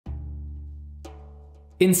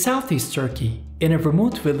In southeast Turkey, in a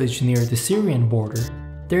remote village near the Syrian border,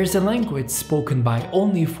 there is a language spoken by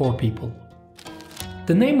only 4 people.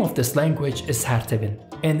 The name of this language is Hertevin,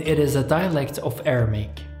 and it is a dialect of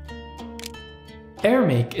Aramaic.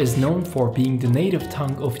 Aramaic is known for being the native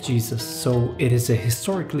tongue of Jesus, so it is a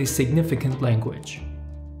historically significant language.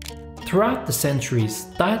 Throughout the centuries,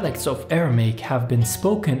 dialects of Aramaic have been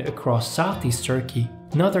spoken across southeast Turkey,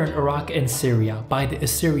 northern Iraq and Syria by the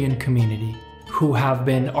Syrian community, who have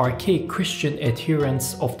been archaic Christian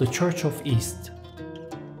adherents of the Church of East.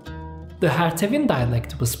 The Hertevin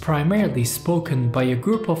dialect was primarily spoken by a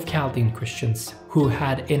group of Chaldean Christians who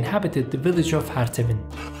had inhabited the village of Hertevin,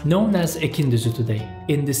 known as Ekindizu today,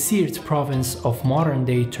 in the Siirt province of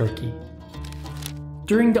modern-day Turkey.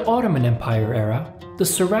 During the Ottoman Empire era, the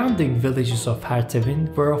surrounding villages of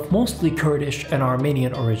Hertevin were of mostly Kurdish and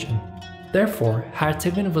Armenian origin. Therefore,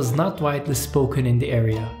 Hertevin was not widely spoken in the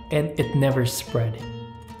area, and it never spread.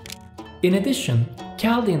 In addition,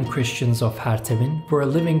 Chaldean Christians of Hertevin were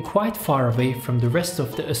living quite far away from the rest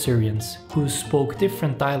of the Assyrians, who spoke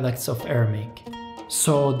different dialects of Aramaic,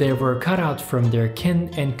 so they were cut out from their kin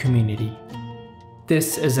and community.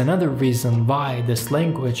 This is another reason why this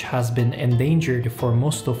language has been endangered for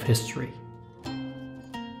most of history.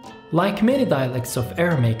 Like many dialects of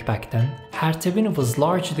Aramaic back then, Hertevin was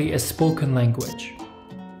largely a spoken language.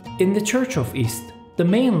 In the Church of East, the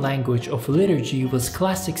main language of liturgy was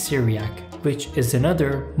Classic Syriac, which is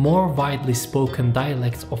another, more widely spoken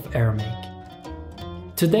dialect of Aramaic.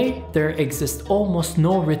 Today, there exist almost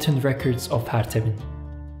no written records of Hertevin.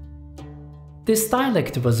 This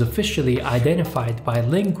dialect was officially identified by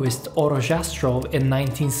linguist Otto Jastrov in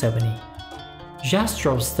 1970.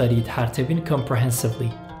 Jastrov studied Hertevin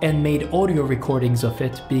comprehensively and made audio recordings of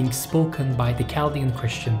it being spoken by the Chaldean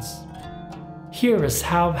Christians. Here is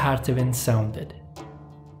how Hertevin sounded.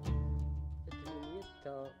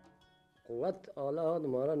 قوت آلاد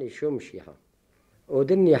مارا نشوم شیها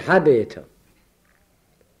ودني حبيته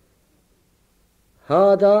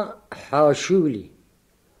هذا حاشولي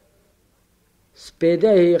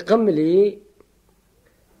سبيده قملي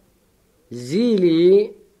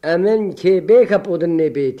زيلي أمن كي بيكب ودني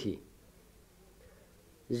بيتي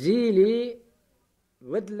زيلي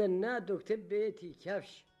ودلنا دكتب بيتي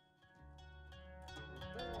كفش.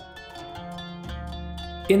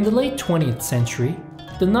 In the late 20th century,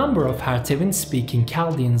 the number of Hertevin-speaking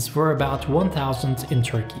Chaldeans were about 1,000 in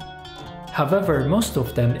Turkey. However, most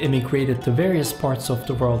of them immigrated to various parts of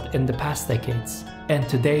the world in the past decades, and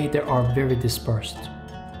today they are very dispersed.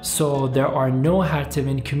 So there are no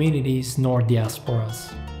Hertevin communities nor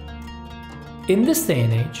diasporas. In this day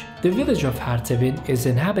and age, the village of Hertevin is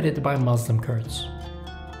inhabited by Muslim Kurds.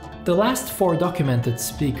 The last 4 documented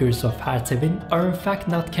speakers of Hertevin are in fact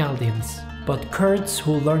not Chaldeans, but Kurds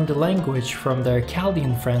who learned the language from their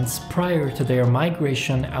Chaldean friends prior to their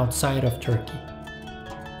migration outside of Turkey.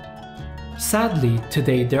 Sadly,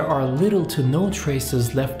 today there are little to no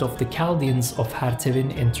traces left of the Chaldeans of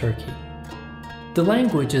Hertevin in Turkey. The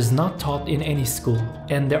language is not taught in any school,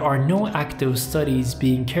 and there are no active studies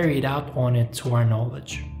being carried out on it to our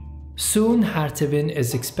knowledge. Soon, Hertevin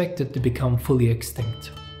is expected to become fully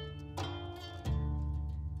extinct.